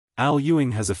Al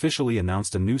Ewing has officially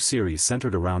announced a new series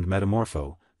centered around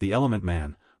Metamorpho, the Element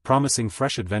Man, promising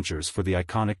fresh adventures for the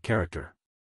iconic character.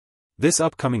 This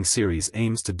upcoming series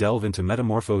aims to delve into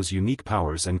Metamorpho's unique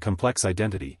powers and complex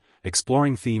identity,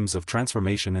 exploring themes of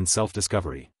transformation and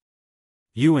self-discovery.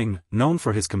 Ewing, known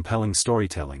for his compelling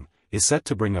storytelling, is set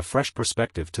to bring a fresh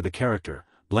perspective to the character,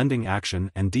 blending action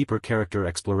and deeper character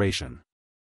exploration.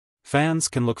 Fans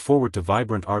can look forward to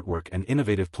vibrant artwork and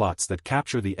innovative plots that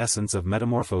capture the essence of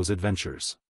Metamorpho's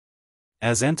adventures.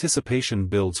 As anticipation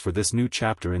builds for this new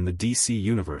chapter in the DC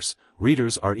universe,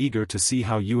 readers are eager to see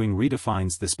how Ewing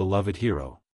redefines this beloved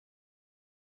hero.